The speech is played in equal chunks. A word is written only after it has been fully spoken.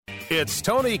It's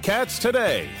Tony Katz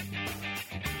Today.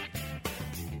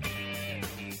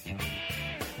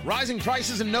 Rising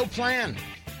prices and no plan.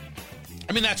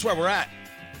 I mean, that's where we're at.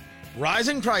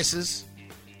 Rising prices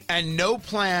and no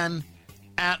plan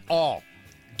at all.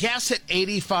 Gas hit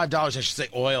 $85. I should say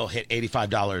oil hit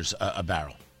 $85 a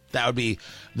barrel. That would be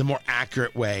the more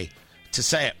accurate way to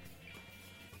say it.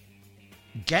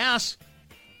 Gas.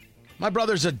 My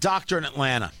brother's a doctor in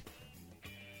Atlanta,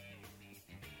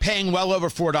 paying well over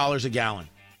 $4 a gallon.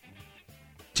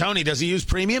 Tony, does he use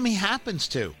premium? He happens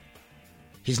to.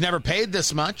 He's never paid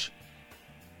this much.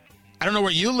 I don't know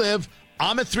where you live.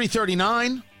 I'm at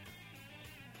 $3.39.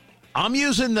 I'm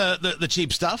using the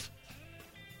cheap stuff.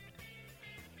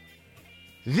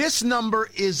 This number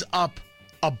is up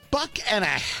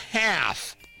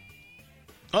 $1.50.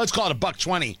 Let's call it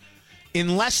 $1.20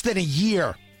 in less than a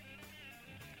year.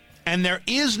 And there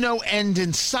is no end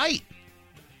in sight.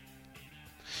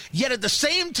 Yet at the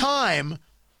same time,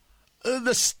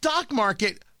 the stock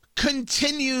market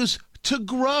continues to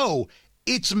grow.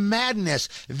 It's madness.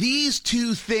 These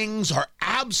two things are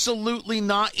absolutely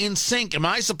not in sync. Am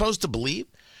I supposed to believe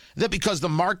that because the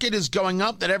market is going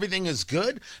up that everything is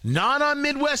good? Not on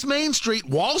Midwest Main Street.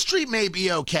 Wall Street may be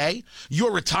okay.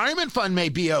 Your retirement fund may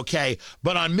be okay.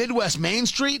 But on Midwest Main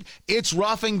Street, it's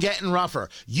rough and getting rougher.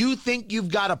 You think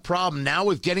you've got a problem now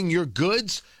with getting your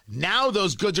goods? Now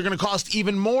those goods are going to cost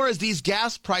even more as these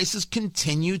gas prices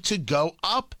continue to go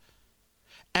up.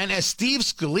 And as Steve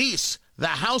Scalise, the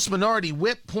House Minority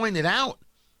Whip, pointed out,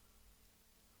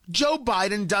 Joe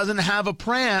Biden doesn't have a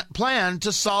plan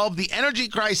to solve the energy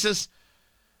crisis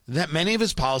that many of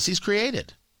his policies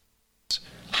created.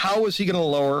 How is he going to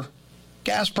lower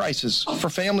gas prices for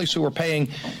families who are paying,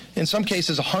 in some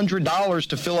cases, $100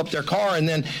 to fill up their car, and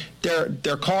then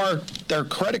their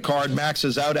credit card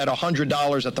maxes out at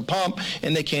 $100 at the pump,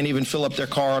 and they can't even fill up their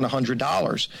car on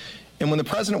 $100? And when the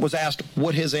president was asked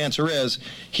what his answer is,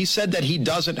 he said that he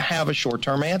doesn't have a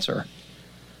short-term answer.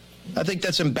 I think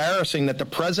that's embarrassing that the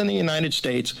president of the United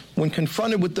States, when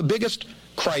confronted with the biggest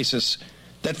crisis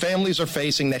that families are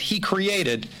facing that he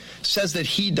created, says that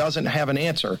he doesn't have an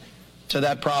answer to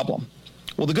that problem.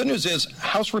 Well, the good news is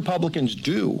House Republicans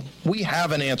do. We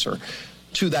have an answer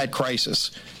to that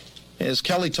crisis. As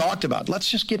Kelly talked about, let's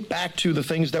just get back to the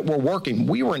things that were working.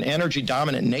 We were an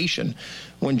energy-dominant nation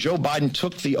when Joe Biden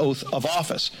took the oath of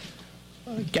office.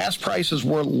 Gas prices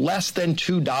were less than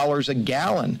 $2 a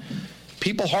gallon.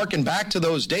 People harken back to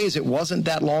those days. It wasn't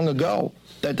that long ago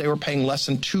that they were paying less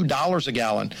than $2 a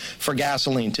gallon for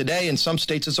gasoline. Today, in some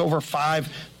states, it's over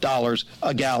 $5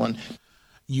 a gallon.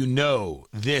 You know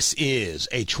this is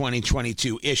a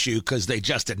 2022 issue because they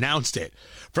just announced it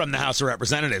from the House of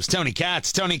Representatives. Tony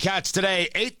Katz Today,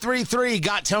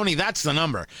 833-GOT-TONY. That's the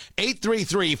number.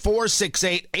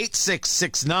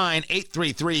 833-468-8669,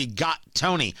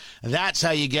 833-GOT-TONY. That's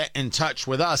how you get in touch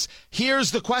with us.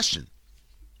 Here's the question.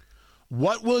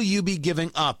 What will you be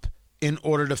giving up in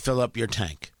order to fill up your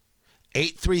tank?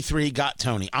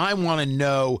 833-GOT-TONY. I want to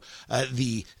know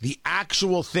the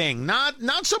actual thing, not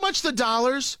so much the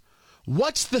dollars.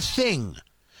 What's the thing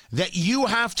that you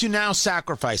have to now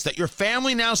sacrifice, that your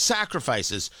family now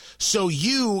sacrifices so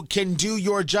you can do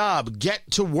your job,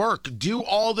 get to work, do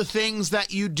all the things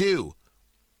that you do?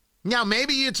 Now,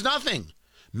 maybe it's nothing.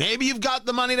 Maybe you've got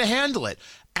the money to handle it.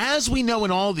 As we know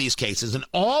in all these cases, and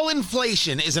all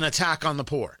inflation is an attack on the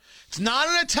poor. It's not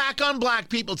an attack on black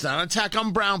people. It's not an attack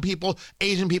on brown people,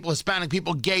 Asian people, Hispanic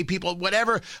people, gay people,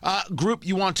 whatever group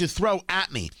you want to throw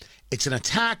at me. It's an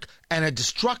attack and a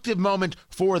destructive moment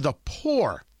for the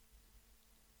poor.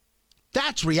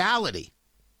 That's reality.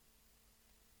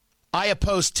 I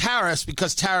oppose tariffs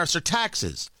because tariffs are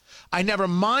taxes. I never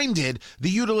minded the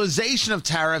utilization of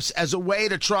tariffs as a way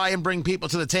to try and bring people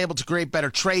to the table to create better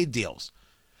trade deals.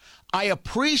 I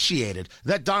appreciated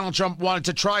that Donald Trump wanted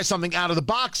to try something out of the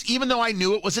box, even though I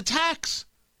knew it was a tax.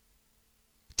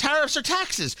 Tariffs are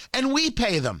taxes, and we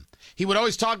pay them. He would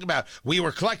always talk about, we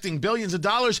were collecting billions of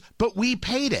dollars, but we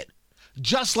paid it,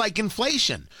 just like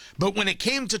inflation. But when it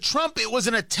came to Trump, it was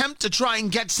an attempt to try and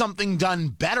get something done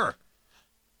better.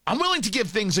 I'm willing to give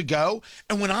things a go.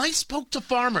 And when I spoke to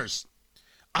farmers,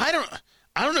 I don't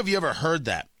know if you ever heard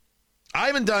that. I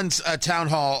haven't done a town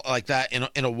hall like that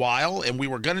in a while, and we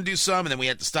were going to do some, and then we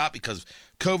had to stop because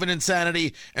COVID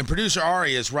insanity, and producer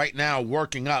Ari is right now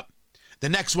working up the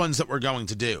next ones that we're going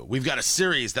to do. We've got a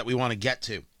series that we want to get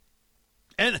to.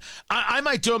 And I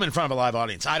might do them in front of a live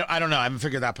audience. I don't know. I haven't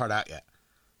figured that part out yet.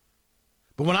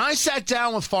 But when I sat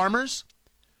down with farmers,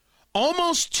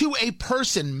 almost to a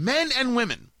person, men and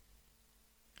women,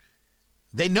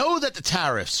 they know that the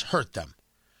tariffs hurt them,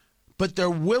 but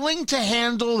they're willing to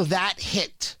handle that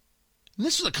hit. and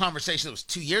this was a conversation that was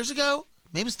 2 years ago,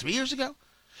 maybe it was 3 years ago.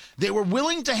 They were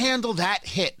willing to handle that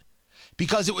hit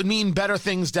because it would mean better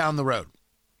things down the road.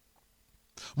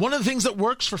 One of the things that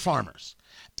works for farmers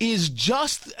is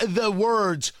just the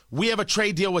words, we have a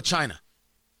trade deal with China.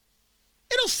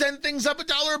 It'll send things up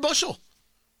 $1 a bushel.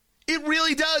 It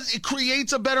really does. It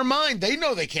creates a better mind. They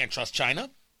know they can't trust China.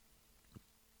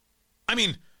 I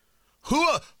mean, who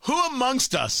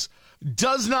amongst us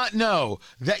does not know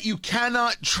that you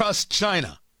cannot trust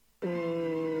China?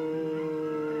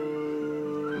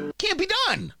 Can't be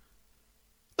done.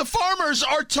 The farmers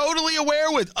are totally aware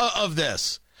of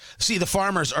this. See, the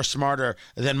farmers are smarter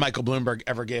than Michael Bloomberg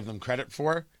ever gave them credit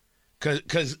for,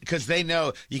 because they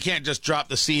know you can't just drop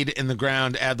the seed in the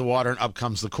ground, add the water, and up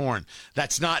comes the corn.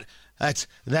 That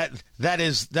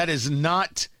is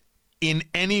not in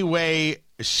any way,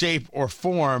 shape, or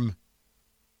form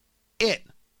it.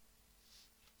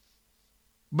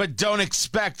 But don't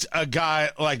expect a guy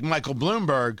like Michael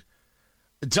Bloomberg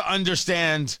to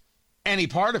understand any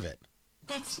part of it.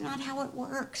 That's not how it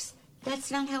works.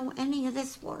 That's not how any of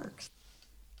this works.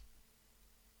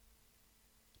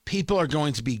 People are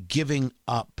going to be giving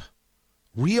up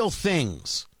real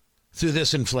things through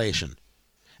this inflation.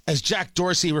 As Jack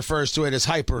Dorsey refers to it as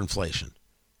hyperinflation.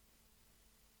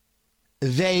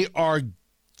 They are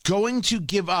going to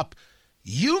give up.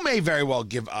 You may very well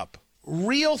give up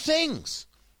real things.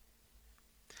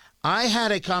 I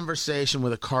had a conversation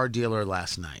with a car dealer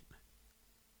last night.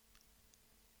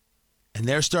 And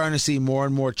they're starting to see more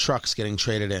and more trucks getting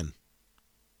traded in.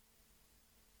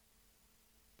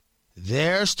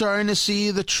 They're starting to see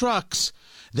the trucks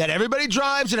that everybody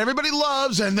drives and everybody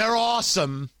loves and they're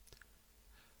awesome.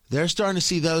 They're starting to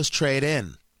see those trade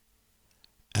in.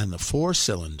 And the 4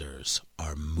 cylinders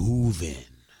are moving.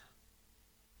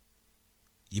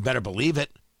 You better believe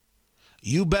it.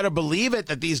 You better believe it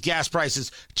that these gas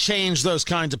prices change those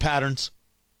kinds of patterns.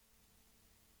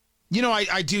 You know,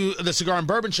 I do the Cigar and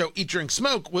Bourbon Show, Eat, Drink,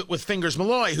 Smoke, with Fingers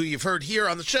Malloy, who you've heard here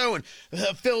on the show and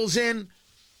fills in.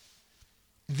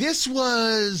 This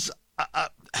was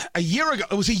a year ago.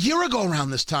 It was a year ago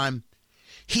around this time.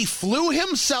 He flew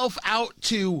himself out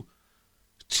to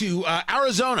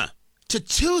Arizona, to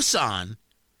Tucson,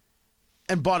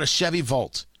 and bought a Chevy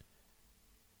Volt.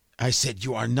 I said,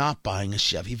 you are not buying a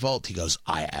Chevy Volt. He goes,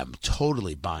 I am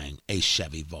totally buying a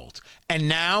Chevy Volt. And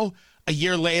now, a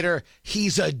year later,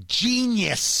 he's a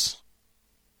genius.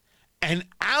 An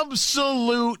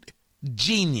absolute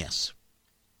genius.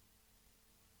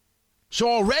 So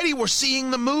already we're seeing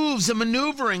the moves and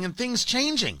maneuvering and things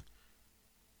changing.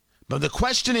 But the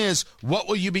question is, what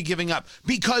will you be giving up?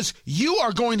 Because you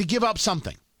are going to give up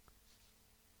something.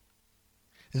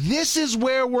 This is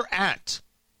where we're at.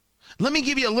 Let me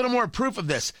give you a little more proof of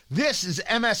this. This is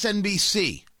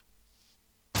MSNBC.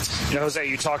 You know, Jose,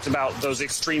 you talked about those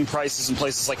extreme prices in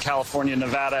places like California,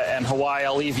 Nevada, and Hawaii.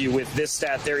 I'll leave you with this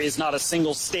stat. There is not a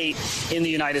single state in the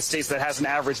United States that has an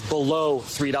average below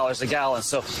 $3 a gallon.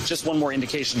 So just one more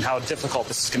indication how difficult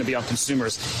this is going to be on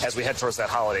consumers as we head towards that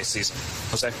holiday season.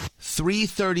 Jose?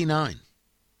 $3.39.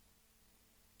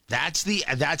 That's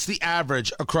the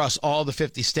average across all the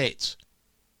 50 states.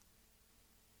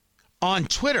 On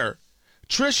Twitter,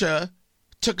 Trisha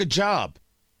took a job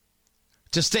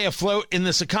to stay afloat in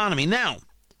this economy. Now,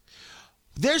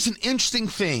 there's an interesting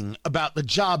thing about the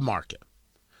job market.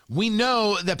 We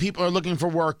know that people are looking for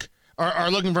work, are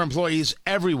looking for employees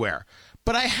everywhere.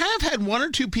 But I have had 1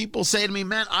 or 2 people say to me,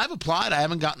 man, I've applied. I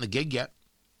haven't gotten the gig yet.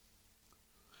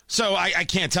 So I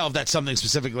can't tell if that's something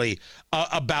specifically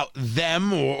about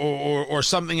them or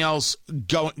something else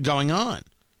going on.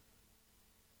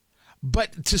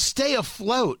 But to stay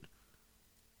afloat,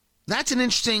 that's an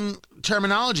interesting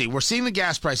terminology. We're seeing the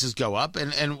gas prices go up,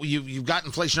 and you've got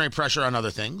inflationary pressure on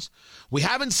other things. We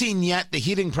haven't seen yet the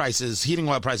heating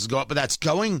oil prices go up, but that's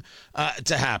going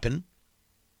to happen.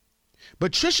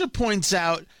 But Trisha points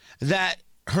out that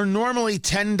her normally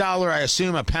 $10, I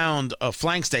assume, a pound of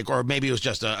flank steak, or maybe it was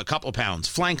just a couple pounds,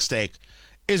 flank steak,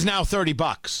 is now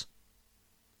 $30.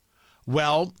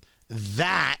 Well,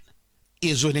 that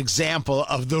is an example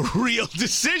of the real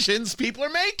decisions people are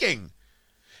making.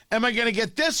 Am I going to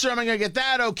get this or am I going to get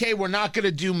that? Okay, we're not going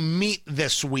to do meat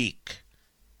this week.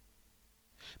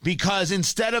 Because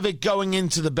instead of it going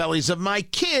into the bellies of my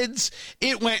kids,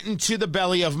 it went into the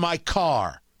belly of my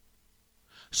car.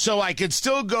 So I could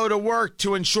still go to work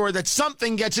to ensure that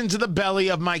something gets into the belly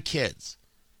of my kids.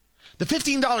 The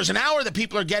 $15 an hour that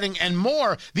people are getting and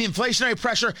more, the inflationary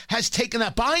pressure has taken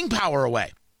that buying power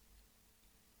away.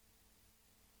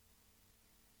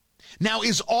 Now,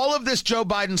 is all of this Joe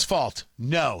Biden's fault?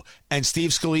 No. And Steve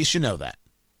Scalise, you know that.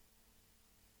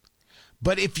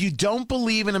 But if you don't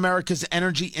believe in America's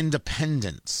energy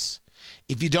independence,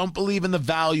 if you don't believe in the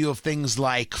value of things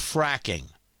like fracking,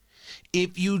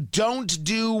 if you don't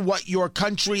do what your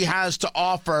country has to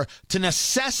offer to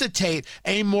necessitate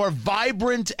a more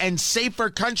vibrant and safer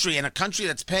country, and a country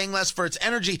that's paying less for its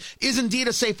energy is indeed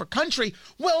a safer country,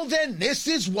 well, then this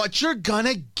is what you're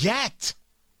gonna get.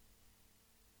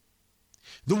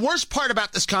 The worst part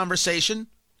about this conversation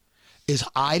is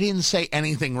I didn't say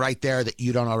anything right there that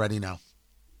you don't already know.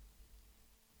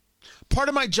 Part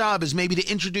of my job is maybe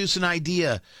to introduce an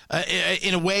idea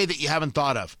in a way that you haven't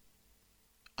thought of.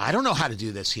 I don't know how to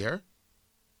do this here.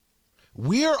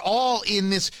 We're all in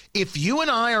this. If you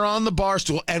and I are on the bar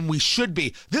stool, and we should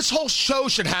be, this whole show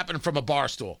should happen from a bar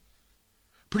stool.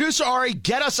 Producer Ari,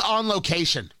 get us on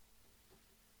location.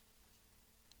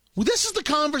 Well, this is the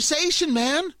conversation,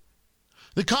 man.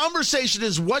 The conversation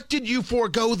is, what did you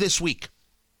forego this week?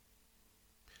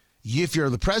 If you're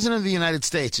the president of the United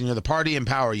States and you're the party in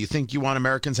power, you think you want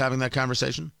Americans having that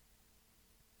conversation?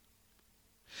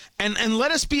 And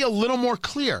let us be a little more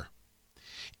clear.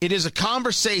 It is a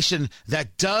conversation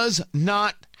that does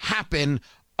not happen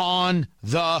on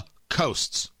the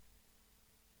coasts.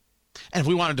 And if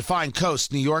we want to define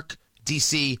coast, New York,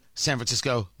 D.C., San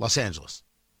Francisco, Los Angeles,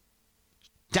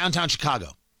 downtown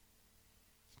Chicago,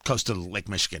 coast of Lake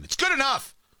Michigan. It's good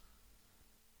enough.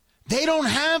 They don't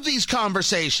have these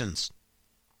conversations.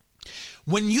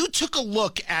 When you took a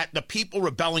look at the people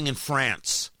rebelling in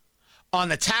France on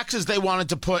the taxes they wanted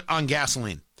to put on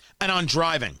gasoline and on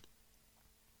driving,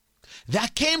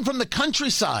 that came from the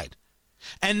countryside.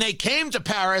 And they came to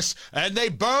Paris and they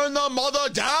burned the mother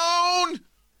down.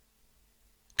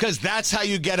 Because that's how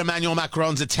you get Emmanuel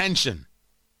Macron's attention.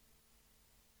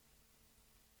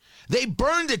 They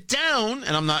burned it down,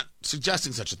 and I'm not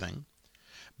suggesting such a thing,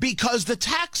 because the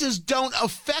taxes don't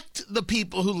affect the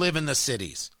people who live in the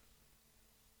cities.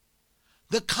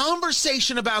 The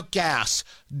conversation about gas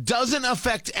doesn't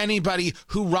affect anybody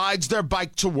who rides their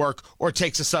bike to work or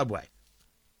takes a subway.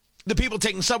 The people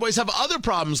taking subways have other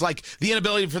problems, like the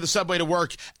inability for the subway to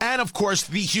work and, of course,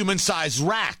 the human-sized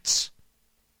rats.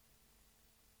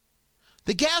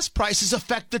 The gas prices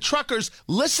affect the truckers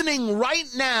listening right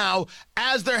now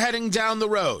as they're heading down the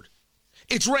road.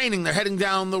 It's raining, they're heading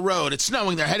down the road. It's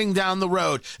snowing, they're heading down the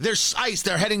road. There's ice,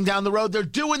 they're heading down the road. They're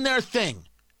doing their thing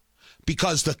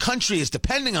because the country is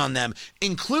depending on them,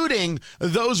 including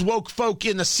those woke folk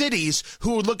in the cities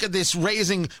who look at this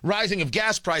rising of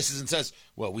gas prices and says,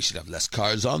 well, we should have less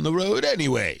cars on the road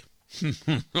anyway.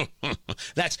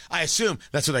 I assume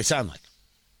that's what they sound like.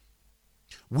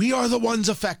 We are the ones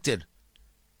affected.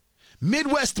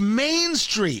 Midwest Main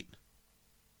Street.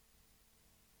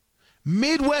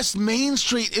 Midwest Main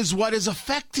Street is what is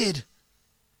affected.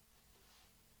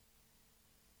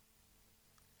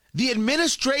 The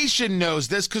administration knows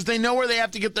this because they know where they have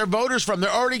to get their voters from.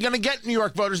 They're already going to get New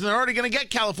York voters, and they're already going to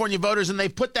get California voters, and they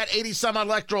put that 80-some-odd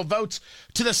electoral votes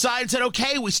to the side and said,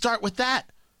 okay, we start with that.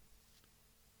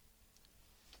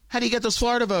 How do you get those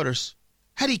Florida voters?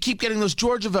 How do you keep getting those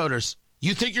Georgia voters?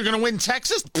 You think you're going to win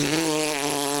Texas?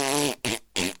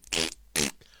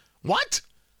 What?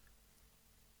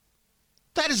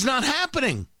 That is not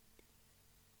happening.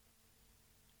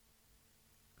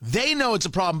 They know it's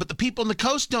a problem, but the people on the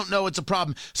coast don't know it's a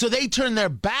problem. So they turn their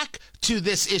back to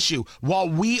this issue while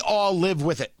we all live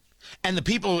with it. And the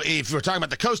people, if we're talking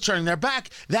about the coast turning their back,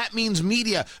 that means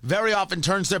media very often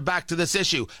turns their back to this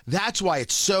issue. That's why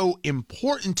it's so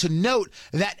important to note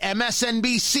that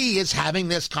MSNBC is having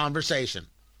this conversation.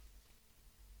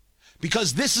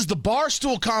 Because this is the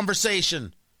barstool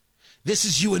conversation. This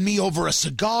is you and me over a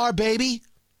cigar, baby.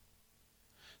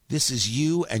 This is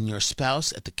you and your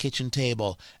spouse at the kitchen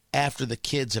table after the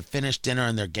kids have finished dinner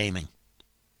and they're gaming.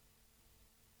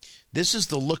 This is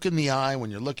the look in the eye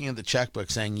when you're looking at the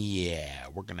checkbook saying, yeah,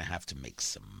 we're going to have to make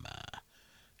some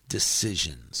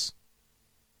decisions.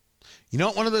 You know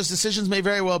what one of those decisions may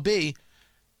very well be?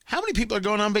 How many people are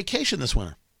going on vacation this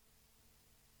winter?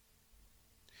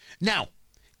 Now,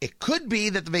 it could be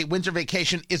that the winter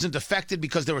vacation isn't affected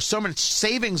because there was so much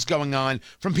savings going on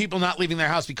from people not leaving their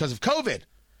house because of COVID.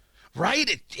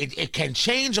 Right? It can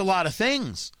change a lot of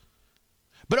things.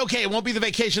 But okay, it won't be the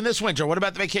vacation this winter. What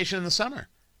about the vacation in the summer?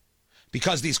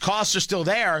 Because these costs are still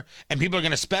there and people are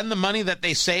going to spend the money that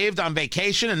they saved on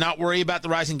vacation and not worry about the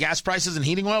rising gas prices and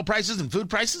heating oil prices and food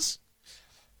prices.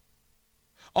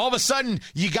 All of a sudden,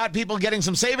 you got people getting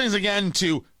some savings again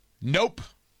to nope.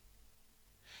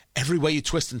 Every way you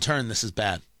twist and turn, this is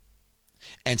bad.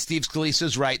 And Steve Scalise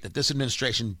is right that this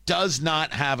administration does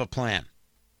not have a plan.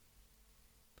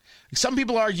 Some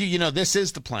people argue, this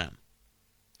is the plan.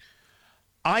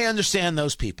 I understand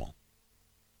those people.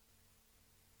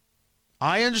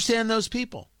 I understand those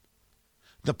people.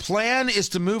 The plan is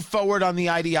to move forward on the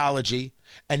ideology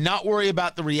and not worry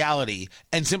about the reality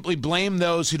and simply blame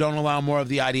those who don't allow more of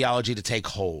the ideology to take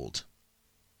hold.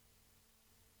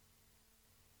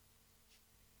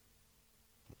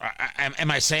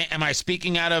 Am I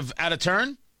speaking out of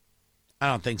turn? I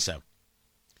don't think so.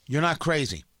 You're not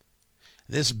crazy.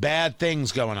 This bad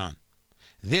thing's going on.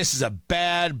 This is a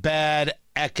bad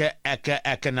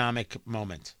economic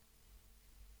moment.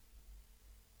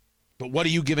 But what are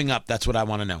you giving up? That's what I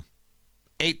want to know.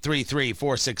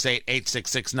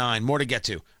 833-468-8669. More to get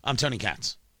to. I'm Tony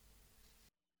Katz.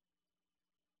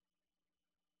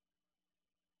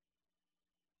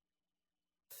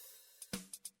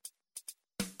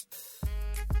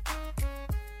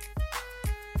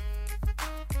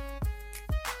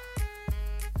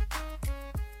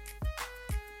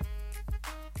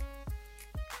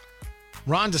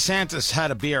 Ron DeSantis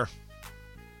had a beer,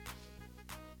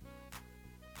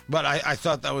 but I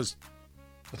thought that was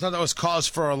cause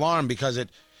for alarm because it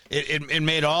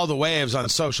made all the waves on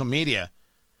social media.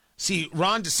 See,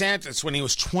 Ron DeSantis, when he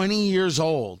was 20 years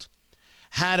old,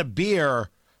 had a beer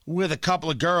with a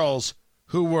couple of girls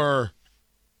who were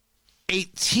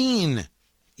 18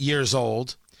 years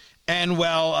old, and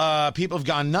people have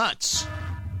gone nuts.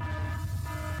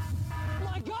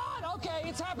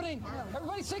 It's happening.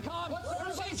 Everybody stay calm. What's the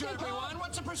procedure, everyone?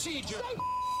 What's the procedure? Stay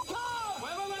calm.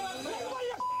 Wait.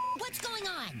 What's going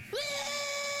on?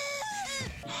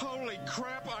 Holy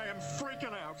crap, I am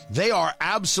freaking out. They are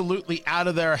absolutely out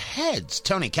of their heads.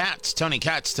 Tony Katz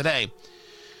today.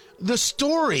 The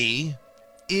story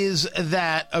is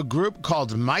that a group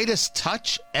called Midas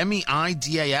Touch,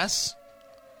 MEIDAS,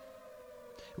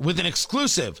 with an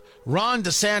exclusive, Ron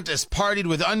DeSantis partied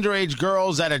with underage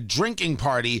girls at a drinking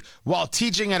party while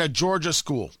teaching at a Georgia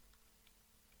school.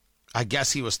 I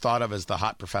guess he was thought of as the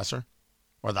hot professor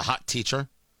or the hot teacher.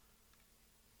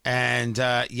 And he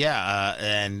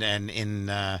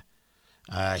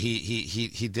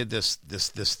did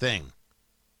this thing.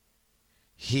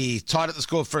 He taught at the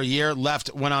school for a year,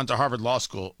 went on to Harvard Law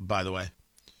School, by the way.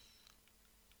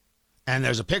 And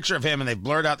there's a picture of him, and they've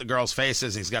blurred out the girls'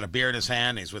 faces. He's got a beer in his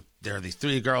hand. There are these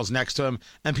three girls next to him,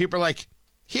 and people are like,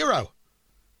 hero.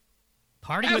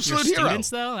 Party with your students,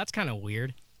 though? That's kind of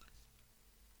weird.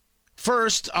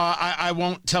 First, I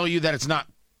won't tell you that it's not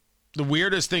the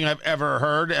weirdest thing I've ever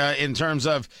heard in terms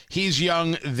of he's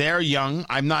young, they're young.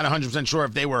 I'm not 100% sure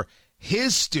if they were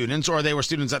his students or they were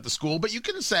students at the school, but you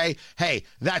can say, hey,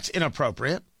 that's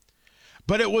inappropriate.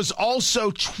 But it was also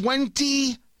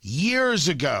 20 years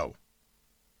ago.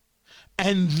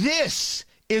 And this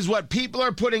is what people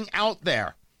are putting out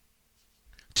there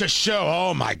to show,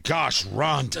 oh my gosh,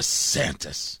 Ron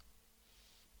DeSantis.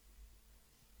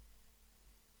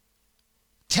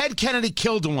 Ted Kennedy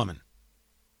killed a woman,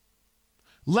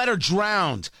 let her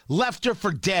drown, left her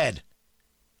for dead.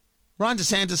 Ron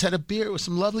DeSantis had a beer with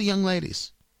some lovely young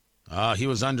ladies. He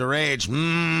was underage.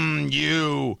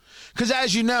 Because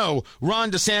as you know,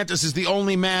 Ron DeSantis is the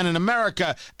only man in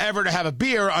America ever to have a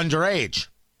beer underage.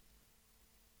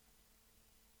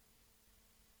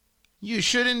 You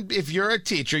shouldn't, if you're a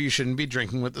teacher, you shouldn't be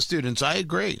drinking with the students. I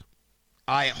agree.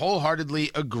 I wholeheartedly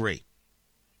agree.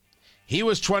 He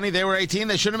was 20, they were 18,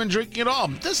 they shouldn't have been drinking at all.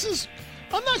 I'm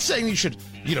not saying you should,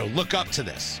 look up to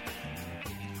this.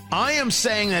 I am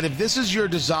saying that if this is your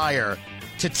desire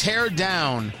to tear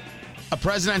down a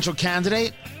presidential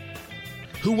candidate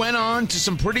who went on to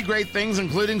some pretty great things,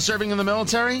 including serving in the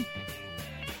military,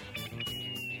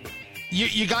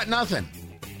 you got nothing.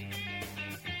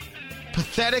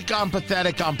 Pathetic on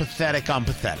pathetic on pathetic on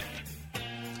pathetic.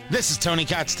 This is Tony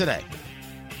Katz Today.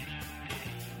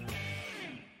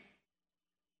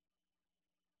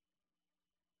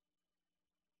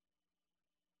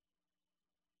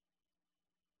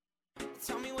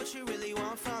 Tell me what you really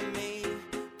want from me.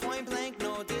 Point blank,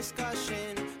 no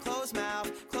discussion. Close mouth,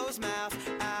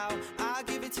 ow. I'll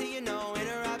give it to you, no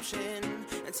interruption.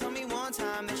 And tell me one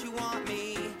time that you want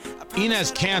me.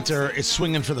 Enes Kanter is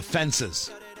swinging for the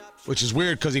fences, which is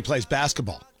weird because he plays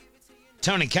basketball.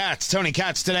 Tony Katz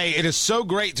Today. It is so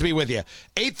great to be with you.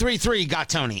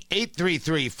 833-GOT-TONY.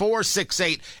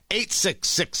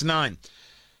 833-468-8669.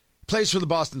 Plays for the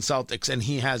Boston Celtics, and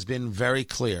he has been very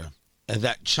clear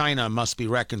that China must be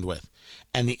reckoned with.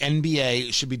 And the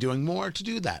NBA should be doing more to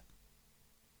do that.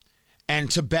 And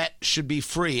Tibet should be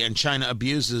free, and China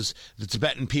abuses the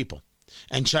Tibetan people.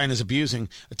 And China's abusing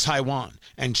Taiwan.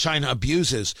 And China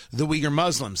abuses the Uyghur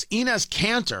Muslims. Enes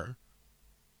Kanter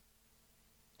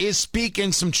is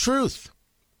speaking some truth.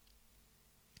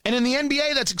 And in the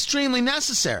NBA, that's extremely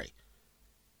necessary.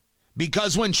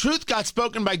 Because when truth got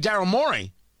spoken by Daryl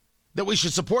Morey, that we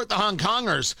should support the Hong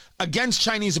Kongers against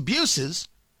Chinese abuses,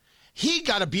 he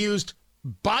got abused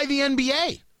by the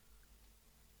NBA.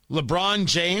 LeBron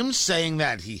James saying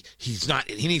that he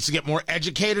needs to get more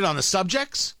educated on the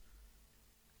subjects.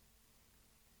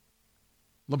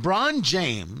 LeBron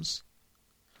James,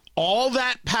 all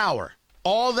that power,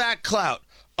 all that clout,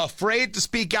 afraid to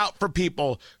speak out for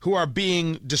people who are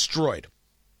being destroyed.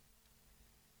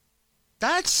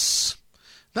 That's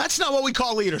not what we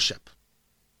call leadership.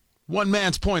 One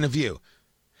man's point of view.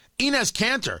 Enes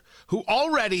Kanter, who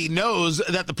already knows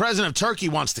that the president of Turkey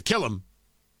wants to kill him,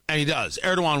 and he does.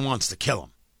 Erdogan wants to kill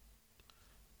him.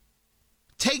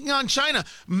 Taking on China,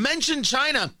 mentioned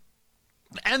China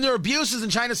and their abuses,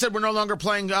 and China said we're no longer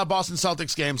playing Boston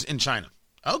Celtics games in China.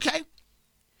 Okay.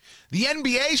 The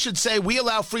NBA should say we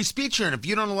allow free speech here, and if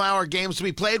you don't allow our games to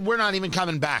be played, we're not even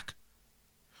coming back.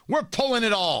 We're pulling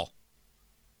it all.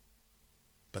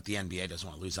 But the NBA doesn't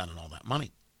want to lose out on all that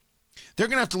money. They're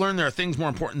going to have to learn there are things more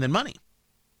important than money.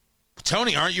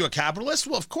 Tony, aren't you a capitalist?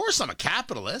 Well, of course I'm a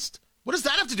capitalist. What does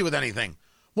that have to do with anything?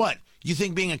 What, you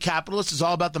think being a capitalist is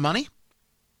all about the money?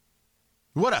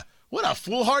 What a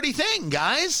foolhardy thing,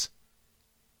 guys.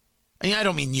 I mean, I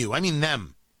don't mean you. I mean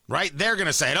them, right? They're going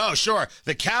to say, oh, sure,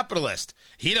 the capitalist.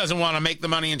 He doesn't want to make the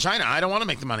money in China. I don't want to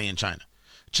make the money in China.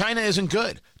 China isn't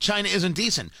good. China isn't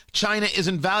decent. China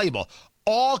isn't valuable.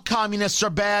 All communists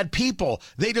are bad people.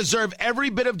 They deserve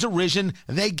every bit of derision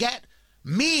they get.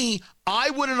 Me, I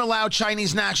wouldn't allow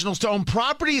Chinese nationals to own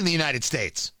property in the United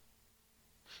States.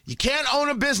 You can't own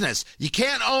a business. You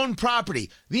can't own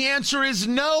property. The answer is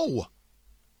no.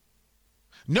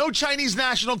 No Chinese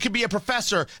national can be a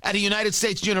professor at a United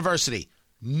States university.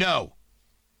 No.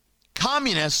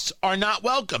 Communists are not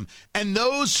welcome, and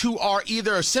those who are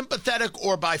either sympathetic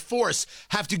or by force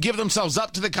have to give themselves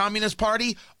up to the Communist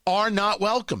Party are not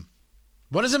welcome.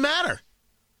 What does it matter?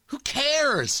 Who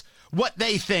cares what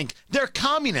they think? They're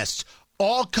communists.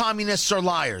 All communists are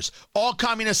liars. All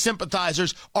communist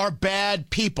sympathizers are bad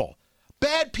people.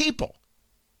 Bad people.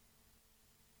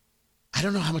 I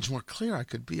don't know how much more clear I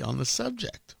could be on the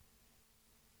subject.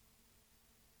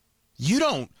 You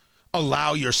don't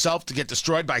allow yourself to get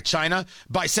destroyed by China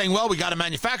by saying, well, we got to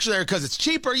manufacture there because it's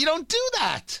cheaper. You don't do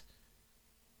that.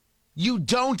 You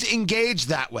don't engage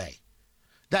that way.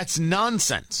 That's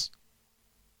nonsense.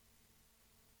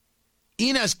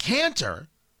 Enes Kanter,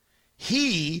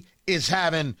 he is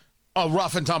having a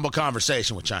rough and tumble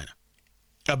conversation with China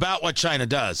about what China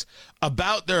does,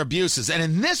 about their abuses. And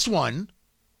in this one,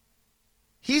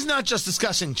 he's not just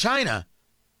discussing China,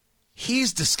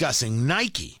 he's discussing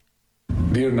Nike.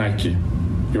 Dear Nike,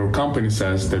 your company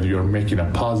says that you are making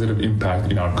a positive impact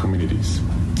in our communities.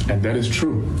 And that is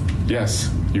true.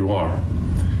 Yes, you are.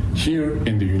 Here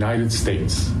in the United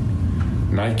States,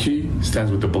 Nike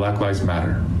stands with the Black Lives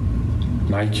Matter.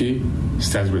 Nike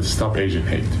stands with Stop Asian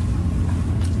Hate.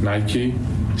 Nike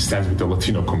stands with the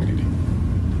Latino community.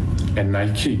 And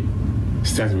Nike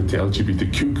stands with the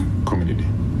LGBTQ community.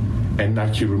 And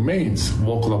Nike remains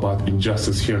vocal about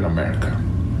injustice here in America.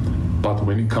 But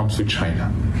when it comes to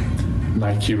China,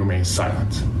 Nike remains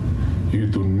silent. You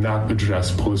do not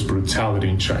address police brutality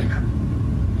in China.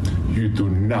 You do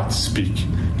not speak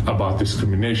about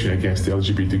discrimination against the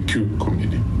LGBTQ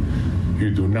community. You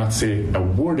do not say a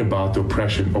word about the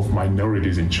oppression of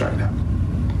minorities in China.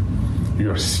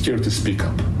 You are scared to speak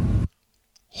up.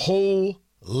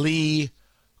 Holy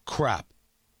crap.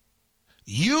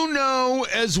 You know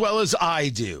as well as I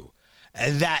do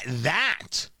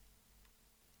that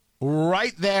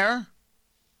right there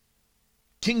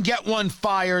can get one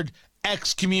fired,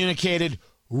 excommunicated,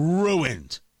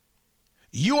 ruined.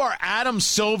 You are Adam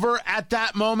Silver at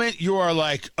that moment. You are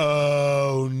like,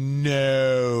 oh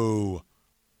no.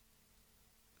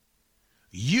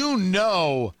 You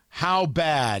know how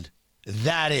bad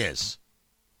that is.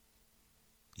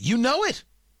 You know it.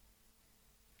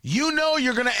 You know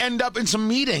you're going to end up in some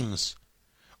meetings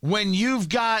when you've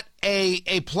got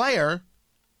a player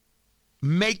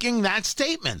making that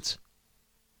statement.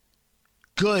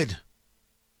 Good.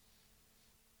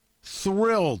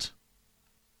 Thrilled.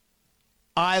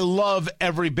 I love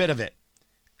every bit of it.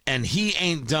 And he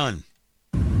ain't done.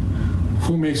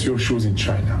 Who makes your shoes in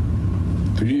China?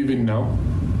 Do you even know?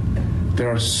 There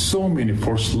are so many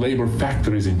forced labor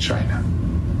factories in China.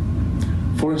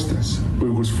 For instance,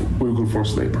 Uyghur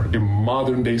forced labor in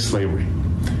modern-day slavery.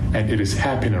 And it is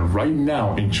happening right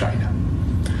now in China.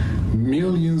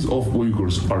 Millions of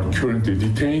Uyghurs are currently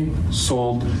detained,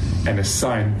 sold, and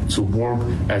assigned to work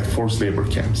at forced labor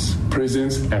camps,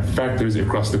 prisons, and factories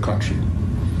across the country.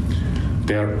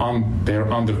 They are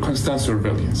under constant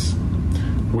surveillance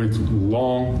with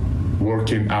long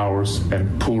working hours,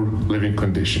 and poor living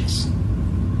conditions.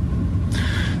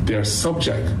 They are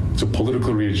subject to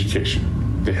political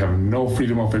re-education. They have no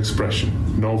freedom of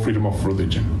expression, no freedom of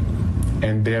religion,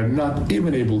 and they are not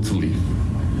even able to leave.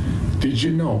 Did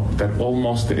you know that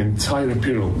almost the entire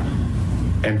apparel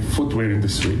and footwear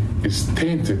industry is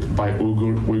tainted by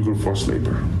Uyghur forced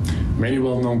labor? Many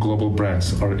well-known global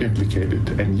brands are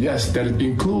implicated, and yes, that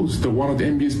includes one of the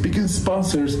NBA's biggest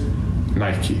sponsors,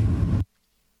 Nike.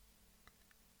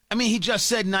 I mean, he just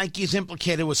said Nike's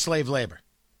implicated with slave labor.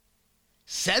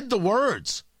 Said the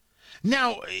words.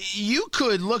 Now, you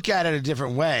could look at it a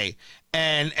different way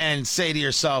and say to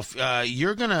yourself,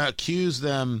 you're going to accuse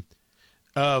them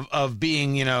of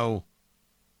being,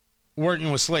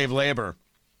 working with slave labor.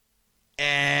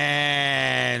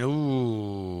 And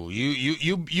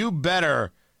you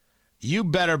better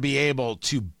be able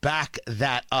to back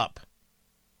that up.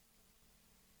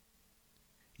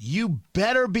 You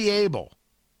better be able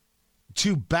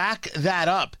to back that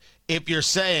up if you're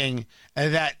saying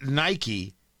that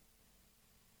Nike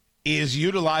is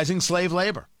utilizing slave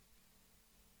labor.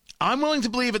 I'm willing to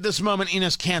believe at this moment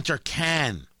Enes Kanter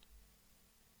can.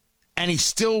 And he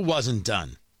still wasn't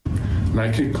done.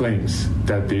 Nike claims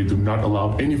that they do not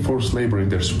allow any forced labor in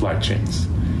their supply chains.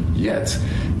 Yet,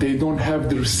 they don't have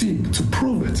the receipt to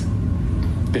prove it.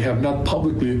 They have not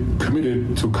publicly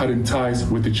committed to cutting ties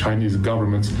with the Chinese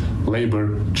government's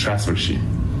labor transfer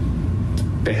regime.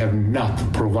 They have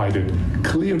not provided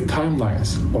clear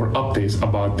timelines or updates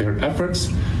about their efforts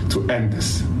to end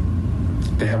this.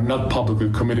 They have not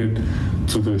publicly committed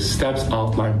to the steps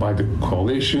outlined by the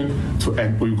coalition to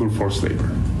end Uyghur forced labor.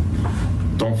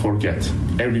 Don't forget,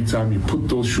 every time you put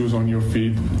those shoes on your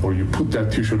feet or you put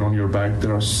that t-shirt on your back,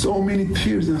 there are so many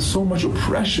tears and so much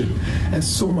oppression and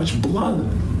so much blood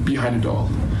behind it all.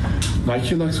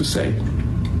 Nike likes to say,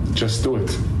 just do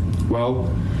it. Well,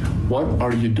 what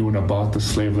are you doing about the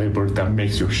slave labor that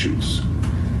makes your shoes?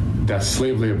 That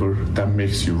slave labor that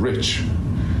makes you rich?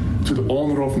 To the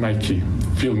owner of Nike,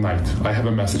 Phil Knight, I have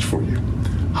a message for you.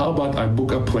 How about I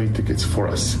book a plane tickets for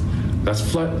us? Let's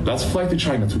fly to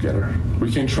China together.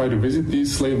 We can try to visit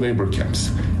these slave labor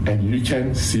camps, and you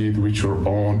can see it with your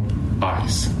own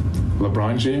eyes.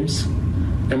 LeBron James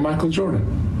and Michael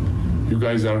Jordan, you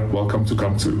guys are welcome to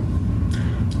come too.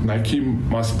 Nike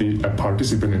must be a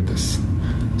participant in this.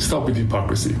 Stop with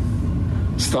hypocrisy.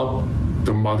 Stop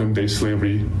the modern day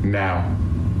slavery now.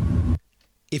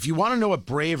 If you want to know what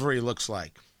bravery looks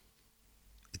like,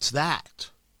 it's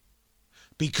that.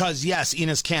 Because, yes,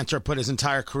 Enes Kanter put his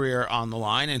entire career on the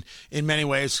line and in many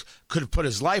ways could have put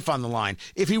his life on the line.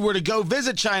 If he were to go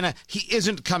visit China, he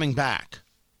isn't coming back.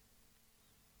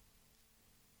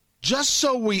 Just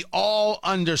so we all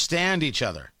understand each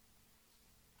other.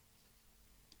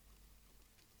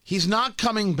 He's not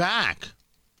coming back.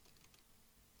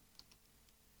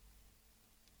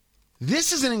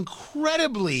 This is an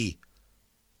incredibly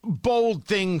bold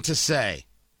thing to say.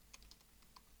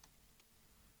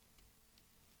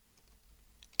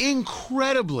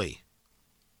 Incredibly.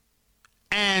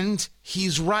 And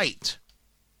he's right.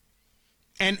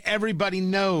 And everybody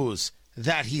knows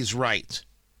that he's right.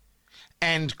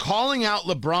 And calling out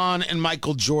LeBron and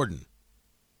Michael Jordan.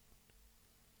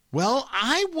 Well,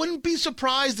 I wouldn't be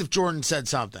surprised if Jordan said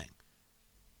something.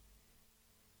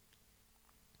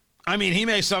 I mean, he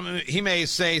may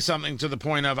say something to the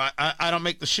point of, I don't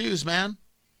make the shoes, man.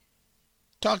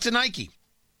 Talk to Nike.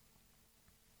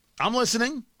 I'm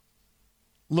listening.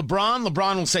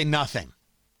 LeBron will say nothing.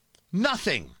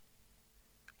 Nothing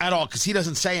at all, because he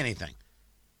doesn't say anything.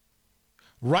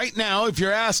 Right now, if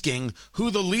you're asking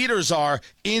who the leaders are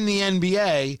in the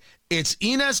NBA, it's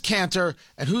Enes Kanter,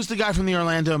 and who's the guy from the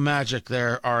Orlando Magic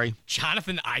there, Ari?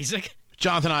 Jonathan Isaac.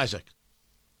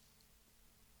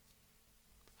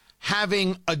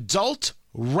 Having adult,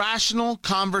 rational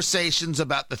conversations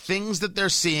about the things that they're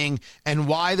seeing and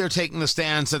why they're taking the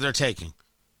stands that they're taking.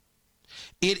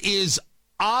 It is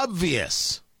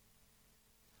obvious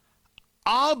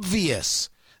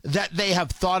that they have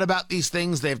thought about these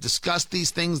things, they have discussed these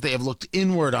things, they have looked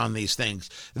inward on these things.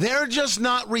 They're just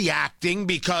not reacting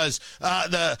because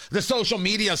the social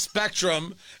media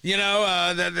spectrum,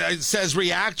 that says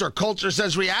react or culture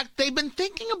says react. They've been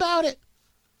thinking about it.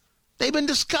 They've been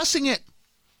discussing it.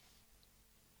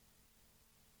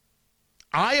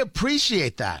 I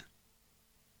appreciate that.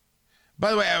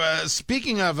 By the way,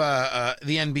 speaking of the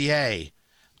NBA,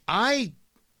 I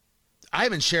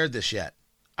haven't shared this yet.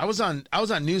 I was on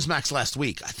Newsmax last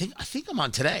week. I think I'm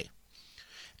on today,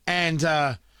 and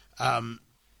I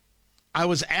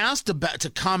was asked to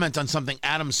comment on something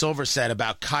Adam Silver said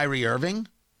about Kyrie Irving,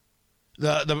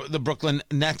 the Brooklyn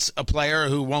Nets a player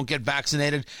who won't get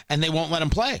vaccinated, and they won't let him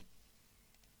play.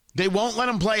 They won't let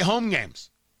him play home games.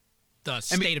 The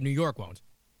state of New York won't.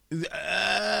 No, not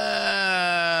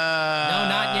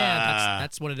yet.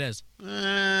 That's what it is.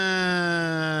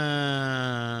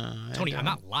 Tony, I'm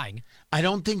not lying. I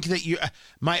don't think that you.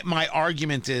 My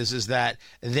argument is that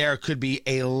there could be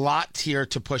a lot here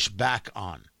to push back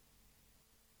on.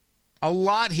 A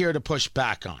lot here to push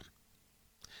back on.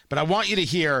 But I want you to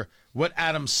hear what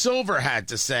Adam Silver had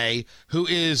to say, who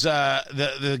is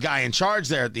the guy in charge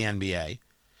there at the NBA,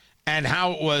 and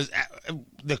how it was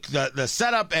the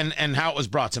setup and how it was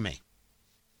brought to me.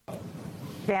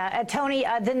 Yeah, Tony,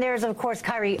 then there's, of course,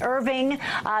 Kyrie Irving.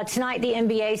 Tonight, the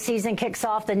NBA season kicks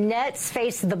off. The Nets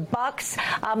face the Bucks,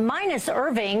 minus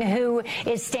Irving, who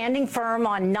is standing firm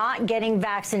on not getting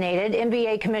vaccinated.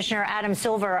 NBA Commissioner Adam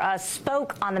Silver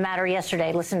spoke on the matter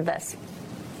yesterday. Listen to this.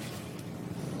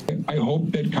 I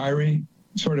hope that Kyrie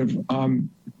sort of,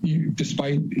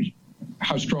 despite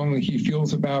how strongly he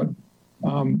feels about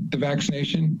the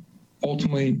vaccination,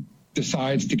 ultimately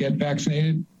decides to get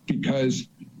vaccinated, because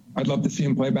I'd love to see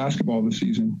him play basketball this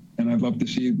season, and I'd love to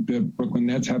see the Brooklyn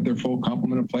Nets have their full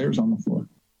complement of players on the floor.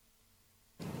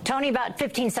 Tony, about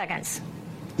 15 seconds.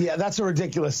 Yeah, that's a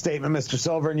ridiculous statement, Mr.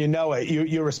 Silver, and you know it.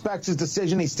 You respect his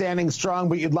decision. He's standing strong,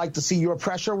 but you'd like to see your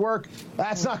pressure work.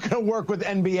 That's not going to work with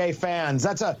NBA fans.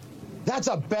 That's a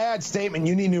bad statement.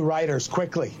 You need new writers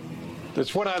quickly.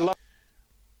 That's what I love.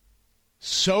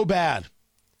 So bad.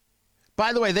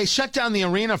 By the way, they shut down the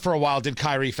arena for a while, did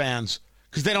Kyrie fans,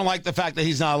 because they don't like the fact that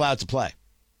he's not allowed to play.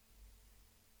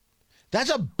 That's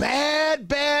a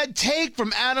bad take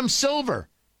from Adam Silver.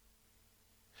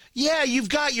 Yeah, you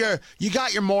got your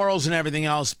morals and everything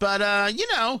else, but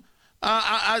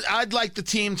I'd like the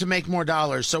team to make more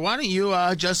dollars. So why don't you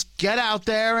just get out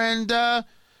there and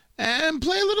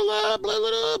play a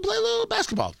little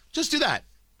basketball? Just do that.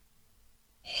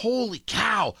 Holy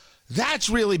cow, that's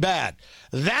really bad.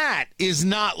 That is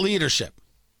not leadership.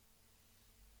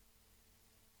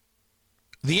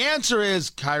 The answer is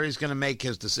Kyrie's going to make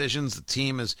his decisions. The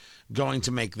team is going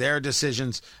to make their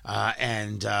decisions.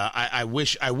 I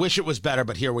wish it was better,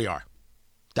 but here we are.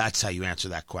 That's how you answer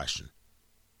that question.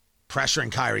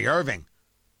 Pressuring Kyrie Irving.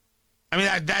 I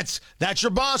mean, that's your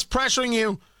boss pressuring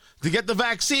you to get the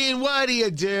vaccine. What are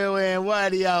you doing?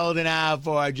 What are you holding out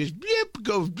for? Just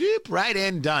go right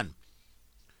in, done.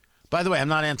 By the way, I'm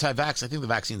not anti-vax. I think the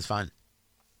vaccine's fine.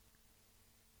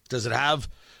 Does it have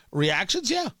reactions?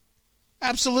 Yeah.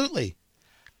 Absolutely.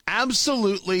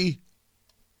 Absolutely.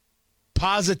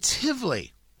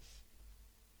 Positively.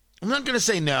 I'm not going to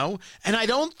say no. And I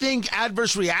don't think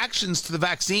adverse reactions to the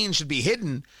vaccine should be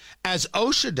hidden as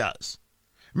OSHA does.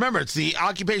 Remember, it's the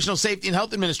Occupational Safety and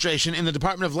Health Administration in the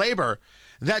Department of Labor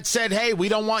that said, hey, we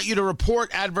don't want you to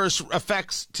report adverse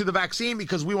effects to the vaccine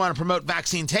because we want to promote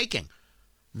vaccine taking.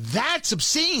 That's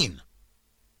obscene.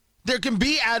 There can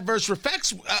be adverse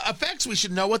effects. We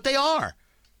should know what they are.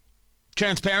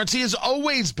 Transparency is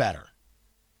always better.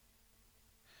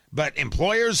 But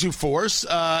employers who force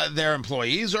their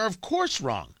employees are, of course,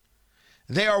 wrong.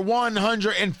 They are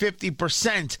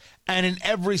 150% and in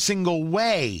every single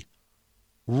way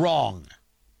wrong.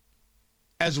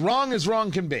 As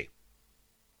wrong can be.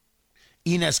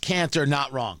 Enes Kanter,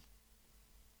 not wrong.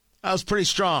 That was pretty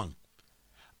strong.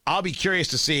 I'll be curious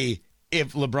to see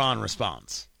if LeBron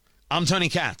responds. I'm Tony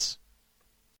Katz.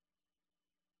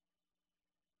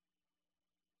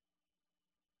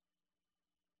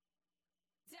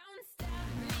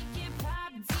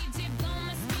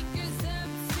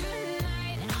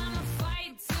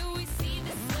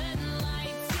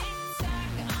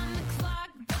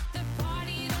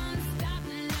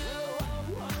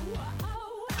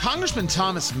 Congressman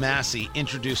Thomas Massie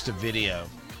introduced a video,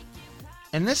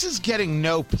 and this is getting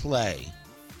no play,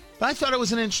 but I thought it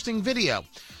was an interesting video.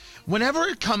 Whenever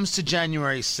it comes to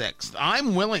January 6th,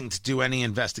 I'm willing to do any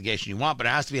investigation you want, but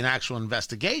it has to be an actual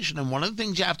investigation, and one of the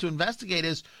things you have to investigate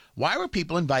is, why were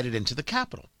people invited into the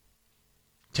Capitol?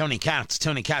 Tony Katz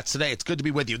today. It's good to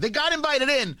be with you. They got invited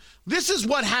in. This is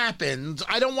what happened.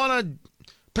 I don't want to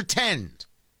pretend.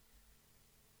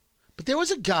 But there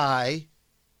was a guy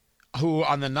who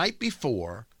on the night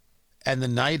before and the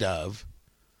night of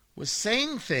was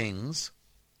saying things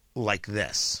like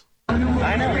this. In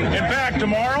fact,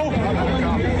 tomorrow,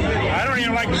 I don't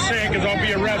even like to say it because I'll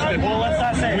be arrested. Well, let's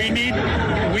not say it. We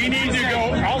need to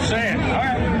go, I'll say it. All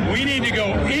right. We need to go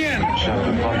in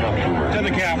to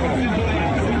the Capitol.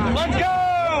 Let's go!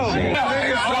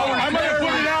 I'm going to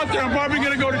put it out there. I'm probably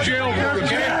going to go to jail for it.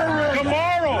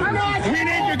 Tomorrow, we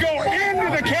need to go into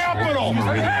the Capitol.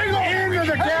 Into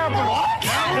the Capitol.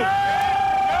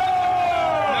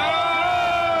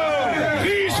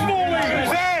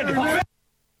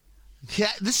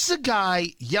 This is a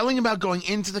guy yelling about going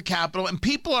into the Capitol, and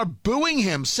people are booing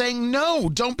him, saying, no,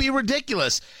 don't be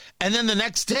ridiculous. And then the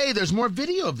next day, there's more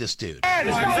video of this dude.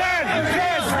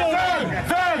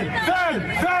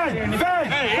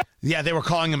 Yeah, they were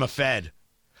calling him a Fed.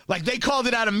 Like, they called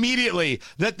it out immediately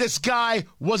that this guy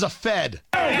was a Fed.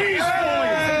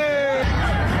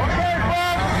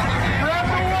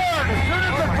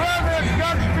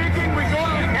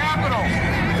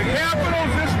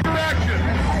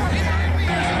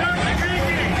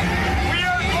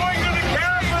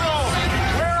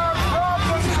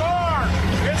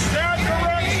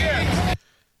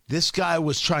 This guy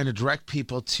was trying to direct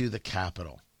people to the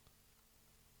Capitol.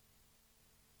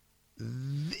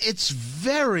 It's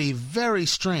very, very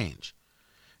strange.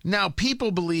 Now,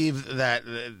 people believe that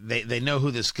they know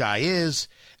who this guy is,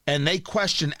 and they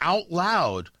question out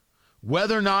loud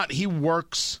whether or not he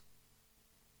works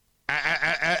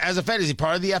as a Fed. Is he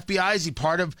part of the FBI? Is he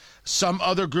part of some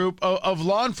other group of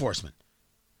law enforcement?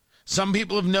 Some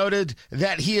people have noted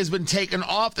that he has been taken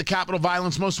off the Capitol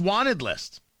Violence Most Wanted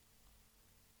list.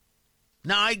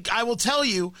 Now, I will tell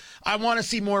you, I want to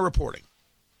see more reporting.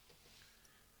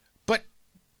 But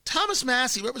Thomas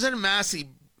Massie, Representative Massie,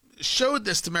 showed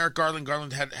this to Merrick Garland.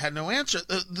 Garland had no answer.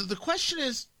 The question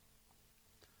is,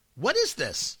 what is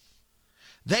this?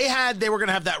 They were going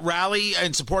to have that rally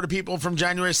in support of people from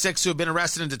January 6th who have been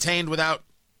arrested and detained without,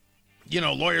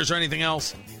 lawyers or anything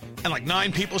else. And like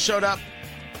 9 people showed up.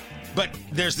 But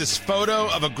there's this photo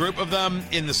of a group of them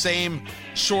in the same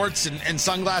shorts and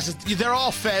sunglasses. They're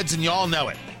all Feds, and you all know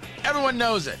it. Everyone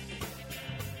knows it.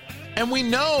 And we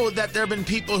know that there have been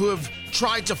people who have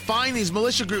tried to find these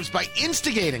militia groups by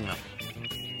instigating them.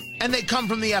 And they come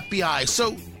from the FBI.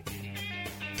 So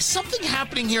is something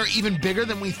happening here even bigger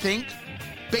than we think,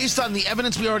 based on the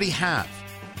evidence we already have?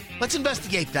 Let's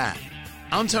investigate that.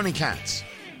 I'm Tony Katz.